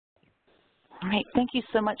All right, thank you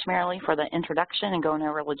so much, Marilee, for the introduction and going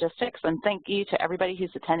over logistics, and thank you to everybody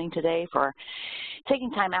who's attending today for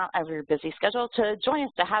taking time out of your busy schedule to join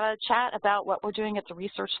us to have a chat about what we're doing at the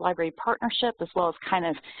Research Library Partnership, as well as kind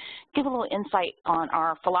of give a little insight on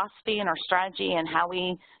our philosophy and our strategy and how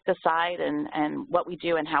we decide and what we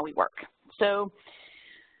do and how we work. So,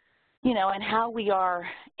 you know, and how we are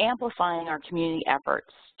amplifying our community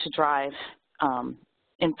efforts to drive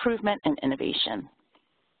improvement and innovation.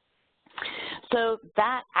 So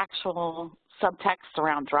that actual subtext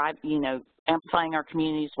around amplifying our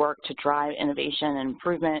community's work to drive innovation and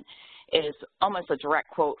improvement is almost a direct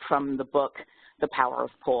quote from the book, The Power of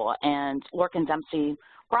Pull. And Lorcan Dempsey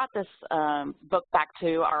brought this book back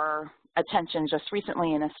to our attention just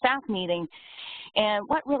recently in a staff meeting. And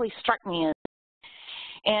what really struck me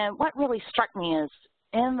is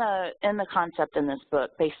in the concept in this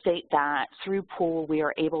book, they state that through Pull, we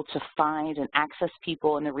are able to find and access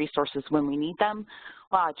people and the resources when we need them,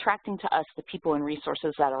 while attracting to us the people and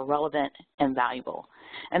resources that are relevant and valuable.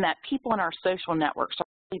 And that people in our social networks are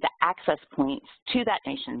really the access points to that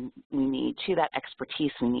nation we need, to that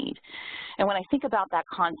expertise we need. And when I think about that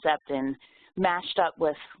concept and mashed up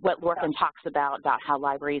with what Lorcan talks about how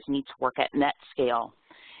libraries need to work at net scale,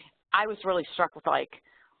 I was really struck with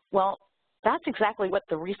well, that's exactly what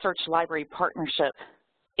the Research Library Partnership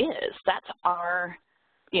is. That's our,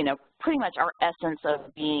 pretty much our essence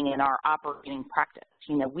of being in our operating practice.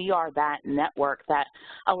 We are that network that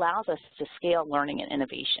allows us to scale learning and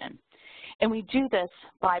innovation. And we do this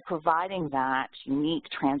by providing that unique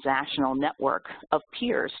transnational network of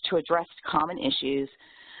peers to address common issues,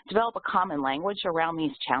 develop a common language around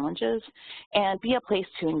these challenges, and be a place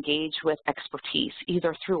to engage with expertise,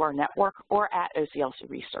 either through our network or at OCLC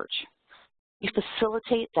Research. We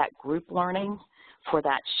facilitate that group learning for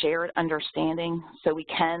that shared understanding so we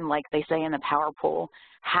can, like they say in the Power Poll,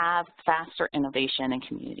 have faster innovation and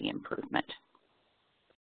community improvement.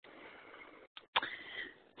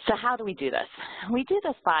 So how do we do this? We do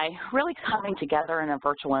this by really coming together in a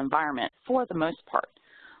virtual environment for the most part.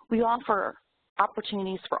 We offer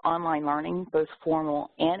opportunities for online learning, both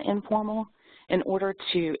formal and informal, in order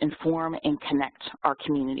to inform and connect our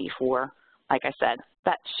community for, like I said,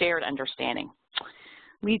 that shared understanding.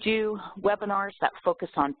 We do webinars that focus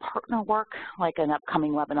on partner work, like an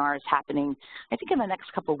upcoming webinar is happening, I think in the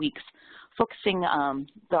next couple of weeks, focusing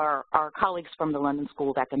our colleagues from the London School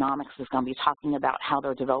of Economics is going to be talking about how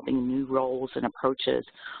they're developing new roles and approaches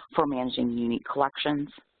for managing unique collections.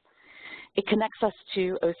 It connects us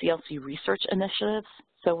to OCLC research initiatives.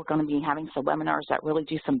 So we're going to be having some webinars that really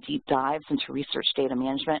do some deep dives into research data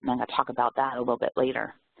management, and I'm going to talk about that a little bit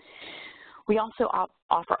later. We also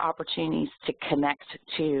offer opportunities to connect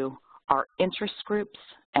to our interest groups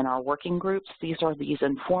and our working groups. These are these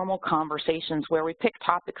informal conversations where we pick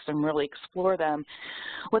topics and really explore them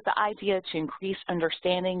with the idea to increase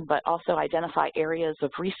understanding, but also identify areas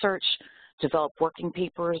of research, develop working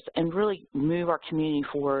papers, and really move our community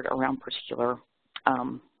forward around particular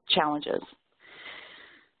challenges.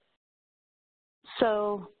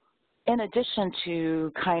 So in addition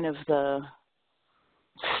to kind of the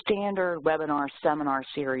standard webinar seminar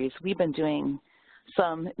series, we've been doing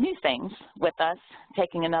some new things with us,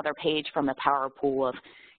 taking another page from the Power Pool of,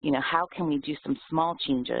 how can we do some small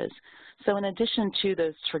changes. So in addition to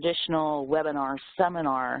those traditional webinar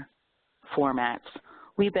seminar formats,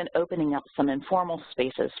 we've been opening up some informal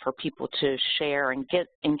spaces for people to share and get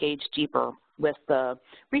engaged deeper with the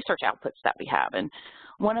research outputs that we have. And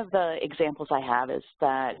one of the examples I have is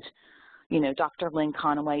that Dr. Lynn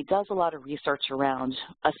Conaway does a lot of research around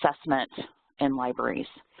assessment in libraries.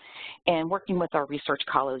 And working with our research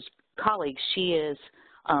colleagues, she is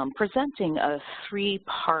presenting a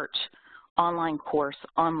 3-part online course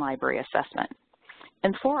on library assessment.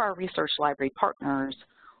 And for our research library partners,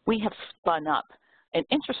 we have spun up an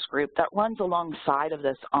interest group that runs alongside of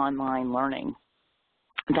this online learning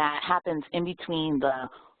that happens in between the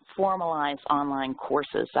formalized online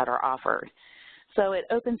courses that are offered. So it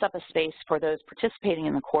opens up a space for those participating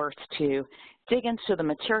in the course to dig into the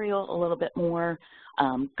material a little bit more,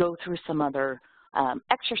 go through some other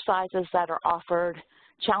exercises that are offered,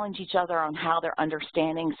 challenge each other on how they're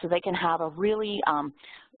understanding so they can have a really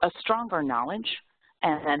a stronger knowledge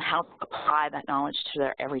and then how to apply that knowledge to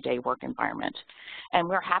their everyday work environment.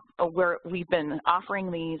 And we've been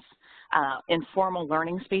offering these informal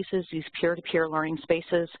learning spaces, these peer-to-peer learning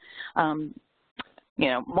spaces,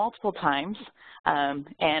 multiple times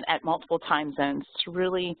and at multiple time zones to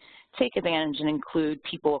really take advantage and include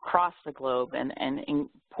people across the globe and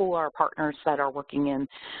pull our partners that are working in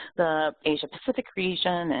the Asia Pacific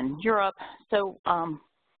region and Europe so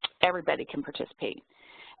everybody can participate.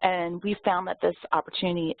 And we found that this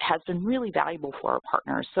opportunity has been really valuable for our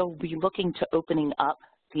partners. So we'll be looking to opening up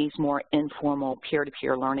these more informal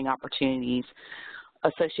peer-to-peer learning opportunities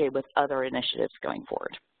associated with other initiatives going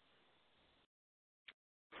forward.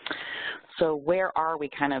 So where are we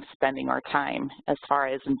kind of spending our time as far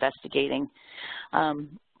as investigating?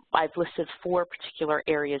 I've listed 4 particular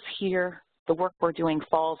areas here. The work we're doing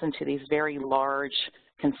falls into these very large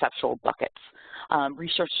conceptual buckets.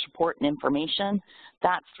 Research support and information,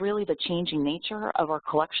 that's really the changing nature of our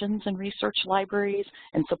collections and research libraries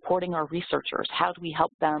and supporting our researchers. How do we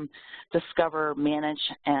help them discover, manage,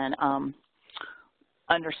 and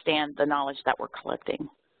understand the knowledge that we're collecting?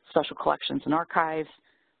 Special collections and archives,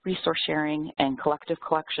 resource sharing and collective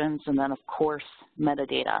collections, and then of course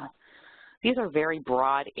metadata. These are very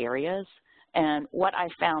broad areas, and what I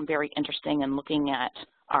found very interesting in looking at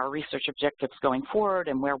our research objectives going forward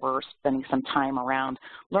and where we're spending some time around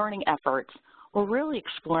learning efforts, we're really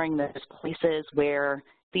exploring those places where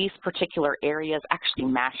these particular areas actually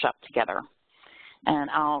mash up together. And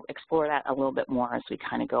I'll explore that a little bit more as we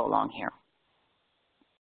kind of go along here.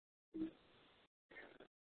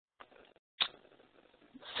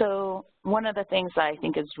 So one of the things that I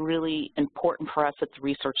think is really important for us at the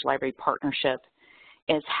Research Library Partnership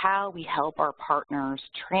is how we help our partners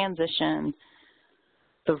transition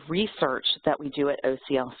the research that we do at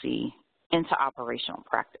OCLC into operational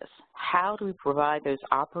practice. How do we provide those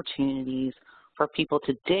opportunities for people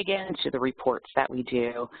to dig into the reports that we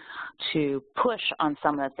do, to push on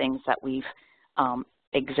some of the things that we've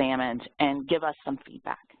examined and give us some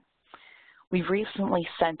feedback? We've recently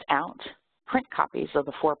sent out print copies of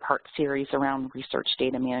the 4-part series around research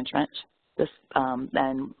data management.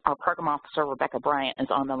 And our program officer, Rebecca Bryant, is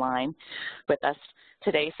on the line with us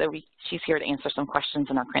today, so she's here to answer some questions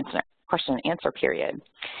in our question and answer period.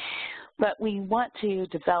 But we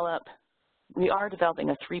are developing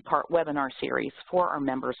a 3-part webinar series for our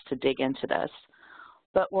members to dig into this,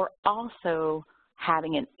 but we're also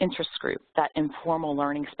having an interest group, that informal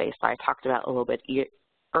learning space that I talked about a little bit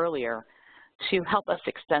earlier, to help us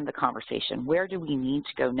extend the conversation. Where do we need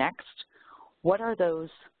to go next? What are those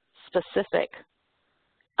specific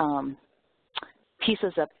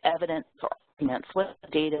pieces of evidence or arguments? What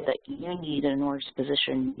data that you need in order to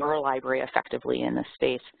position your library effectively in this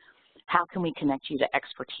space? How can we connect you to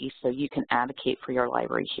expertise so you can advocate for your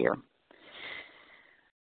library here?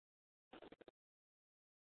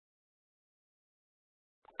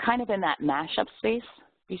 Kind of in that mashup space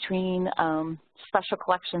between special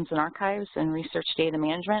collections and archives and research data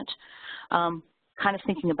management, kind of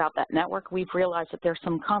thinking about that network, we've realized that there's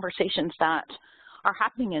some conversations that are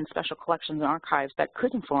happening in special collections and archives that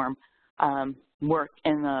could inform work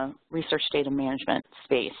in the research data management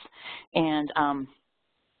space. And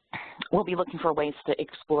we'll be looking for ways to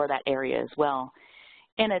explore that area as well.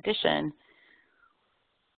 In addition,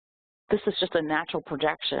 this is just a natural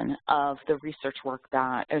projection of the research work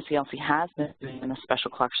that OCLC has been doing in the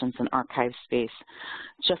special collections and archive space.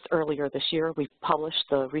 Just earlier this year, we published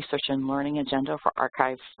the Research and Learning Agenda for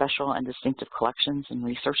Archives, Special and Distinctive Collections and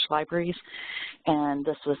Research Libraries. And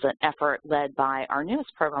this was an effort led by our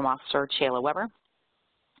newest program officer, Chayla Weber.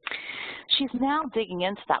 She's now digging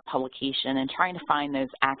into that publication and trying to find those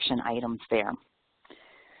action items there.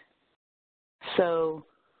 So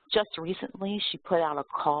just recently, she put out a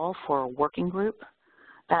call for a working group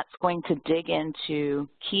that's going to dig into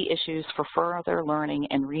key issues for further learning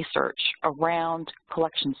and research around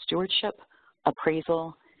collection stewardship,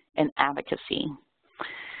 appraisal, and advocacy.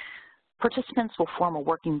 Participants will form a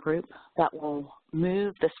working group that will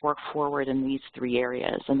move this work forward in these 3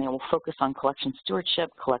 areas, and they will focus on collection stewardship,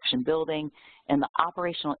 collection building, and the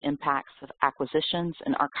operational impacts of acquisitions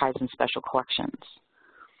and archives and special collections.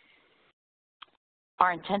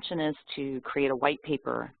 Our intention is to create a white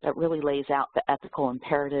paper that really lays out the ethical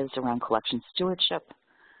imperatives around collection stewardship,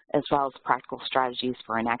 as well as practical strategies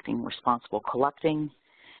for enacting responsible collecting,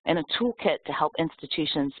 and a toolkit to help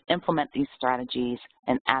institutions implement these strategies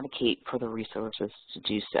and advocate for the resources to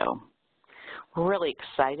do so. We're really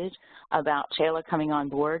excited about Chayla coming on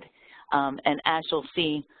board, and as you'll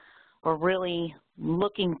see, we're really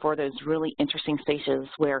looking for those really interesting spaces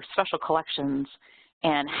where special collections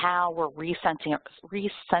and how we're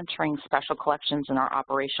recentering special collections in our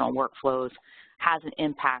operational workflows has an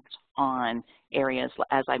impact on areas,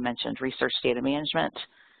 as I mentioned, research data management,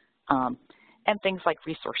 and things like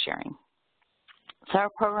resource sharing. So our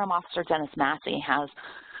program officer, Dennis Massey, has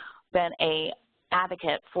been an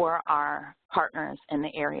advocate for our partners in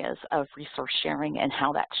the areas of resource sharing and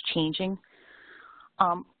how that's changing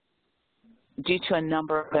due to a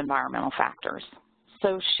number of environmental factors.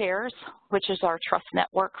 So SHARES, which is our trust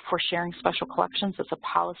network for sharing special collections, it's a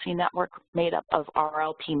policy network made up of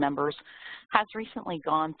RLP members, has recently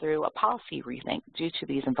gone through a policy rethink due to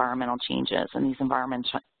these environmental changes, and these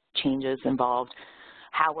environmental changes involved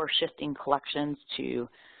how we're shifting collections to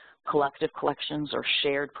collective collections or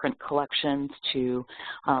shared print collections, to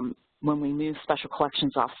when we move special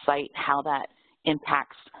collections off-site, how that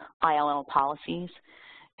impacts ILL policies.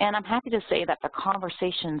 And I'm happy to say that the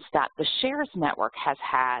conversations that the SHARES network has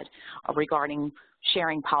had regarding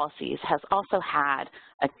sharing policies has also had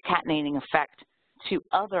a concatenating effect to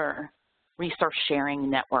other research sharing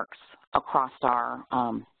networks across our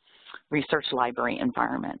research library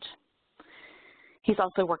environment. He's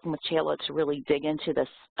also working with Chayla to really dig into this,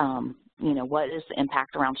 you know, what is the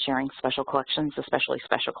impact around sharing special collections, especially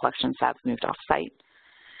special collections that have moved off-site,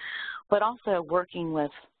 but also working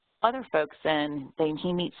with other folks, and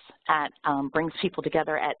he meets at, brings people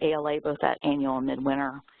together at ALA, both at annual and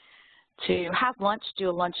midwinter, to have lunch, do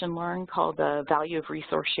a lunch and learn called the Value of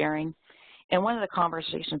Resource Sharing. And one of the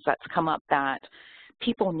conversations that's come up that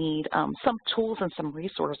people need some tools and some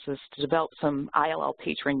resources to develop some ILL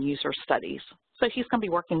patron user studies. So he's going to be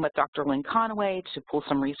working with Dr. Lynn Conaway to pull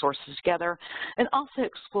some resources together and also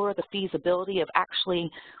explore the feasibility of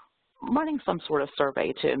actually running some sort of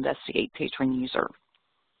survey to investigate patron user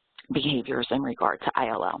behaviors in regard to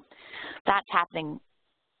ILL. That's happening,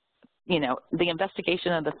 you know, the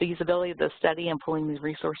investigation of the feasibility of the study and pulling these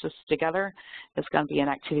resources together is going to be an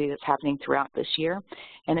activity that's happening throughout this year.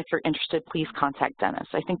 And if you're interested, please contact Dennis.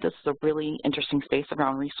 I think this is a really interesting space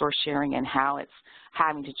around resource sharing and how it's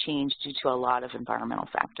having to change due to a lot of environmental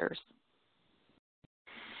factors.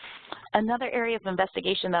 Another area of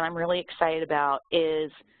investigation that I'm really excited about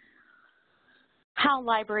is how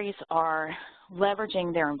libraries are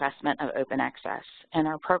leveraging their investment of open access. And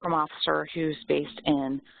our program officer, who's based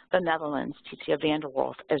in the Netherlands, Titia van der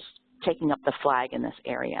Wolf, is taking up the flag in this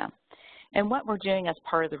area. And what we're doing as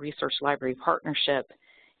part of the Research Library Partnership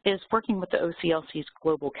is working with the OCLC's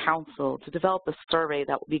Global Council to develop a survey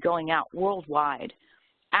that will be going out worldwide,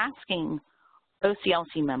 asking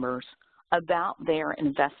OCLC members about their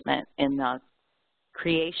investment in the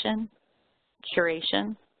creation,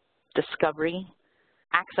 curation, discovery,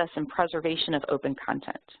 access and preservation of open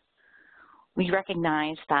content. We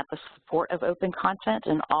recognize that the support of open content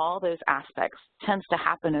and all those aspects tends to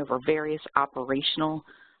happen over various operational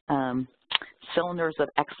cylinders of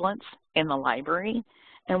excellence in the library,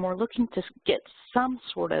 and we're looking to get some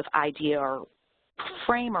sort of idea or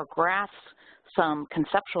frame or grasp some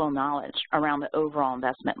conceptual knowledge around the overall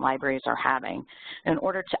investment libraries are having in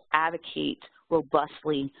order to advocate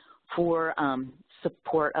robustly for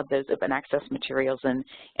support of those open access materials and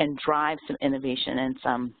drive some innovation and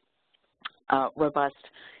some robust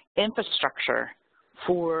infrastructure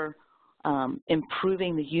for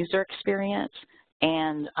improving the user experience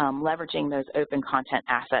and leveraging those open content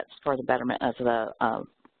assets for the betterment of the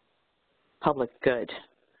public good.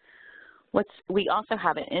 We also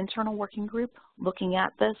have an internal working group looking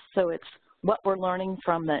at this, so it's what we're learning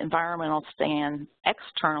from the environmental stand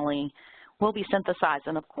externally will be synthesized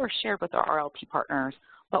and, of course, shared with our RLP partners,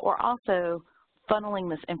 but we're also funneling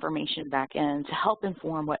this information back in to help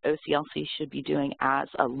inform what OCLC should be doing as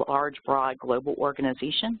a large, broad, global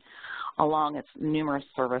organization along its numerous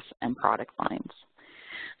service and product lines.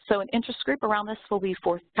 So an interest group around this will be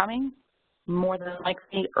forthcoming, more than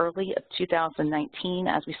likely early of 2019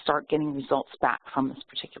 as we start getting results back from this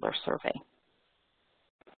particular survey.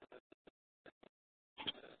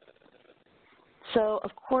 So,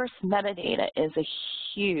 of course, metadata is a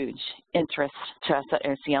huge interest to us at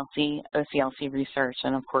OCLC, OCLC Research,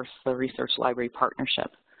 and, of course, the Research Library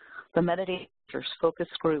Partnership. The metadata focus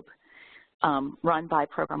group run by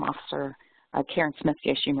Program Officer Karen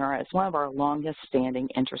Smith-Yoshimura is one of our longest-standing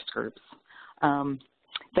interest groups.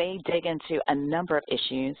 They dig into a number of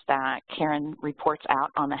issues that Karen reports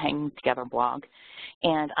out on the Hanging Together blog,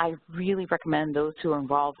 and I really recommend those who are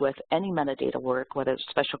involved with any metadata work, whether it's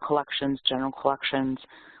special collections, general collections,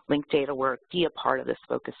 linked data work, be a part of this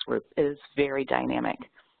focus group. It is very dynamic.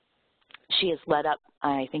 She has led up,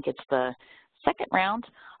 I think it's the second round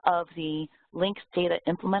of the Linked Data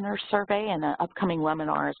Implementer Survey, and the upcoming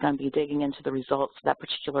webinar is going to be digging into the results of that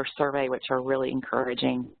particular survey, which are really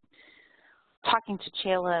encouraging. Talking to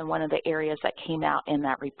Chayla, and one of the areas that came out in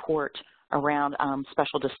that report around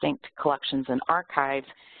special distinct collections and archives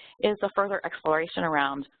is a further exploration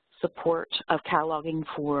around support of cataloging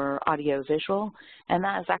for audiovisual, and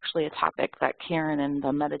that is actually a topic that Karen and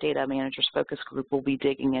the Metadata Managers Focus Group will be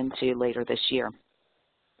digging into later this year.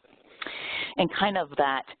 And kind of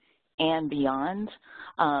that and beyond,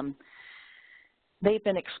 they've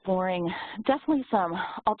been exploring definitely some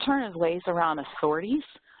alternative ways around authorities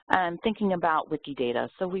and thinking about Wikidata.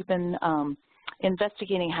 So we've been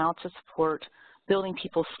investigating how to support building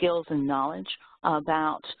people's skills and knowledge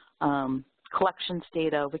about collections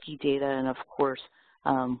data, Wikidata, and of course,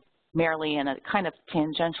 Marilee, in a kind of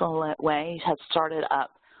tangential way, has started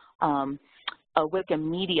up a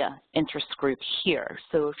Wikimedia interest group here.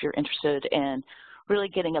 So if you're interested in really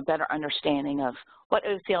getting a better understanding of what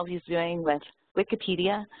OCLC is doing with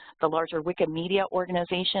Wikipedia, the larger Wikimedia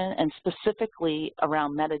organization, and specifically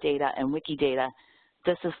around metadata and Wikidata,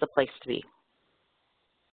 this is the place to be.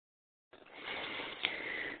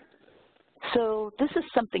 So this is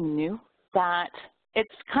something new that it's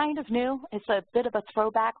kind of new. It's a bit of a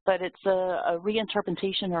throwback, but it's a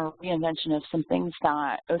reinterpretation or reinvention of some things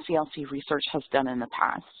that OCLC Research has done in the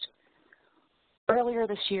past. Earlier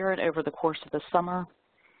this year and over the course of the summer,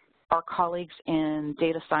 our colleagues in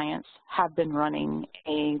data science have been running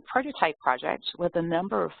a prototype project with a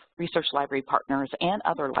number of research library partners and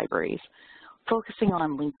other libraries focusing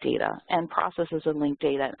on linked data and processes of linked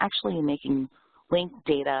data and actually making linked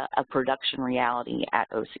data a production reality at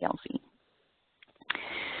OCLC.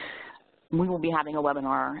 We will be having a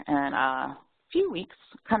webinar in a few weeks,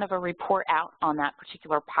 kind of a report out on that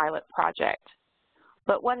particular pilot project.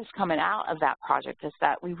 But what is coming out of that project is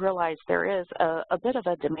that we realize there is a bit of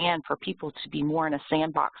a demand for people to be more in a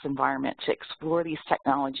sandbox environment to explore these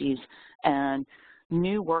technologies and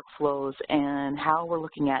new workflows and how we're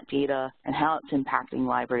looking at data and how it's impacting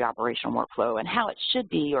library operational workflow and how it should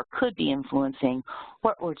be or could be influencing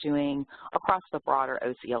what we're doing across the broader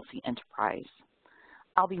OCLC enterprise.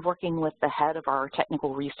 I'll be working with the head of our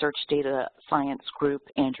technical research data science group,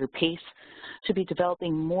 Andrew Pace, to be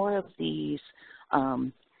developing more of these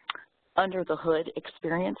under the hood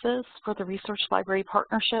experiences for the Research Library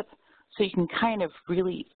Partnership, so you can kind of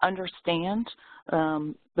really understand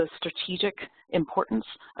the strategic importance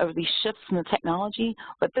of these shifts in the technology,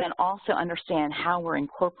 but then also understand how we're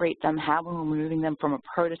incorporating them, how we're removing them from a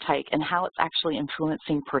prototype, and how it's actually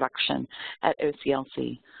influencing production at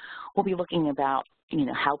OCLC. We'll be looking about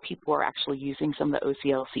how people are actually using some of the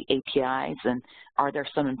OCLC APIs and are there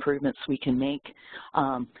some improvements we can make.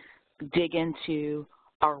 Dig into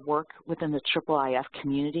our work within the IIIF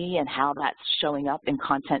community and how that's showing up in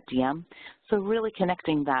Content DM. So really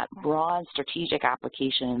connecting that broad strategic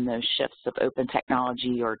application and those shifts of open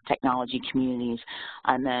technology or technology communities,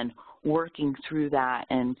 and then working through that,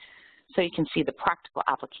 and so you can see the practical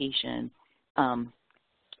application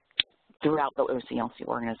throughout the OCLC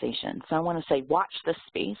organization. So I want to say watch this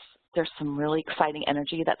space. There's some really exciting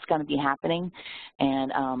energy that's going to be happening,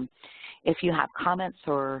 and if you have comments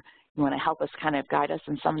or you want to help us kind of guide us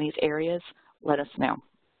in some of these areas, let us know.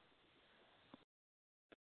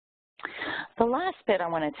 The last bit I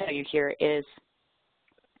want to tell you here is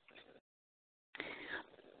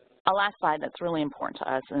a last slide that's really important to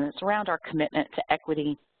us, and it's around our commitment to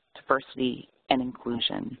equity, diversity, and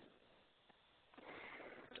inclusion.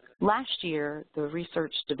 Last year, the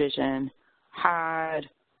research division had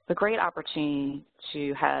the great opportunity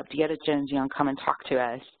to have Dieta Jones-Young come and talk to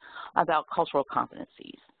us about cultural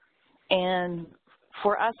competencies. And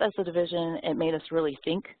for us as a division, it made us really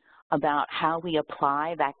think about how we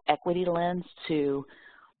apply that equity lens to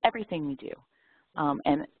everything we do,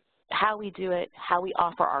 and how we do it, how we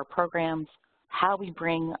offer our programs, how we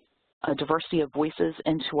bring a diversity of voices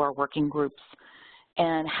into our working groups,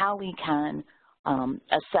 and how we can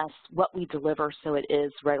assess what we deliver so it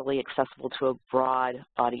is readily accessible to a broad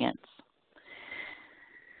audience.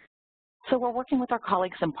 So we're working with our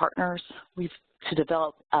colleagues and partners to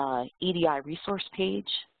develop an EDI resource page.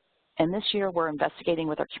 And this year we're investigating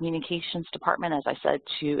with our communications department, as I said,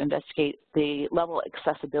 to investigate the level of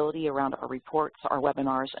accessibility around our reports, our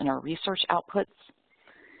webinars, and our research outputs.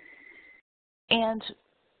 And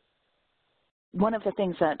one of the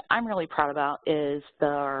things that I'm really proud about is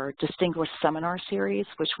our Distinguished Seminar Series,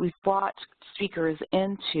 which we've brought speakers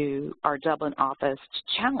into our Dublin office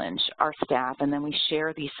to challenge our staff, and then we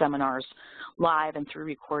share these seminars live and through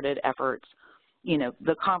recorded efforts.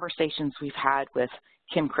 The conversations we've had with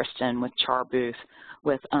Kim Christian, with Char Booth,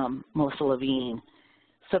 with Melissa Levine.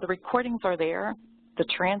 So the recordings are there. The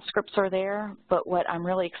transcripts are there, but what I'm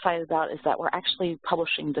really excited about is that we're actually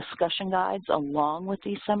publishing discussion guides along with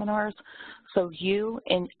these seminars, so you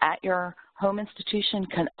at your home institution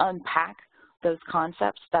can unpack those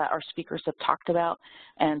concepts that our speakers have talked about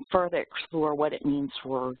and further explore what it means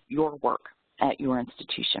for your work at your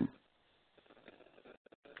institution.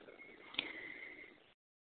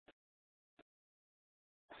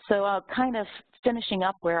 So kind of finishing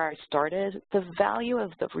up where I started, the value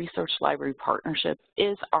of the Research Library Partnership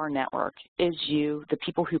is our network, is you, the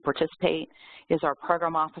people who participate, is our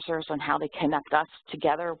program officers on how they connect us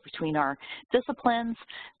together between our disciplines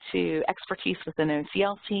to expertise within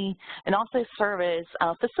OCLC, and also serve as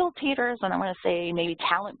facilitators, and I want to say maybe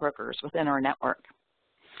talent brokers within our network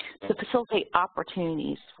to facilitate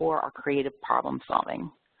opportunities for our creative problem solving.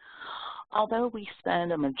 Although we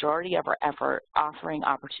spend a majority of our effort offering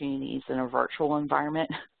opportunities in a virtual environment,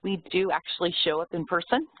 we do actually show up in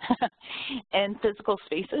person in physical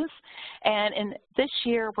spaces. And this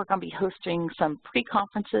year, we're going to be hosting some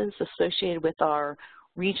pre-conferences associated with our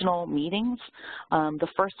regional meetings. The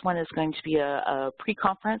first one is going to be a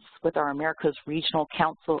pre-conference with our America's Regional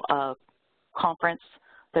Council Conference,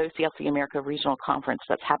 the OCLC America Regional Conference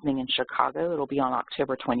that's happening in Chicago. It'll be on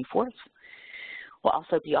October 24th. We'll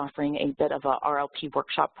also be offering a bit of a RLP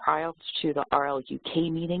workshop prior to the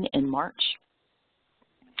RLUK meeting in March.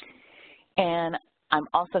 And I'm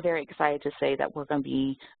also very excited to say that we're going to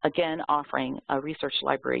be, again, offering a Research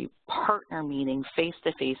Library partner meeting,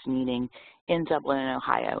 face-to-face meeting in Dublin,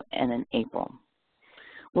 Ohio, and in April.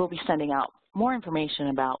 We'll be sending out more information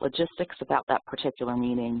about logistics about that particular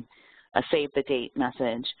meeting, a save-the-date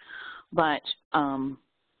message. But in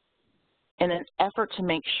an effort to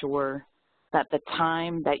make sure that the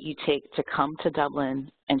time that you take to come to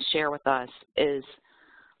Dublin and share with us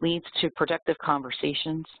leads to productive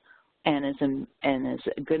conversations and is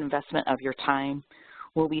a good investment of your time.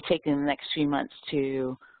 We'll be taking the next few months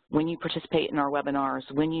to, when you participate in our webinars,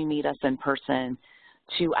 when you meet us in person,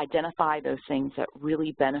 to identify those things that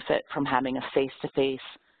really benefit from having a face-to-face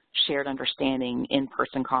shared understanding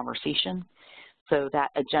in-person conversation. So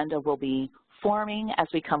that agenda will be forming as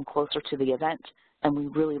we come closer to the event, and we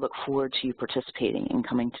really look forward to you participating and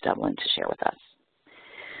coming to Dublin to share with us.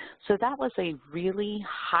 So that was a really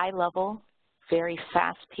high-level, very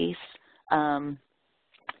fast-paced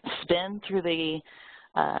spin through the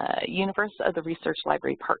universe of the Research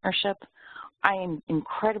Library Partnership. I am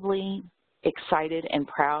incredibly excited and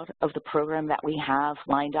proud of the program that we have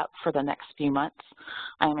lined up for the next few months.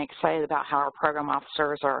 I'm excited about how our program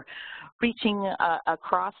officers are reaching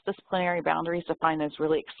across disciplinary boundaries to find those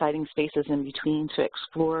really exciting spaces in between to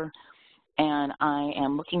explore. And I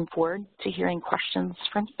am looking forward to hearing questions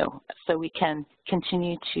from you so we can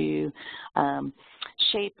continue to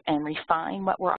shape and refine what we're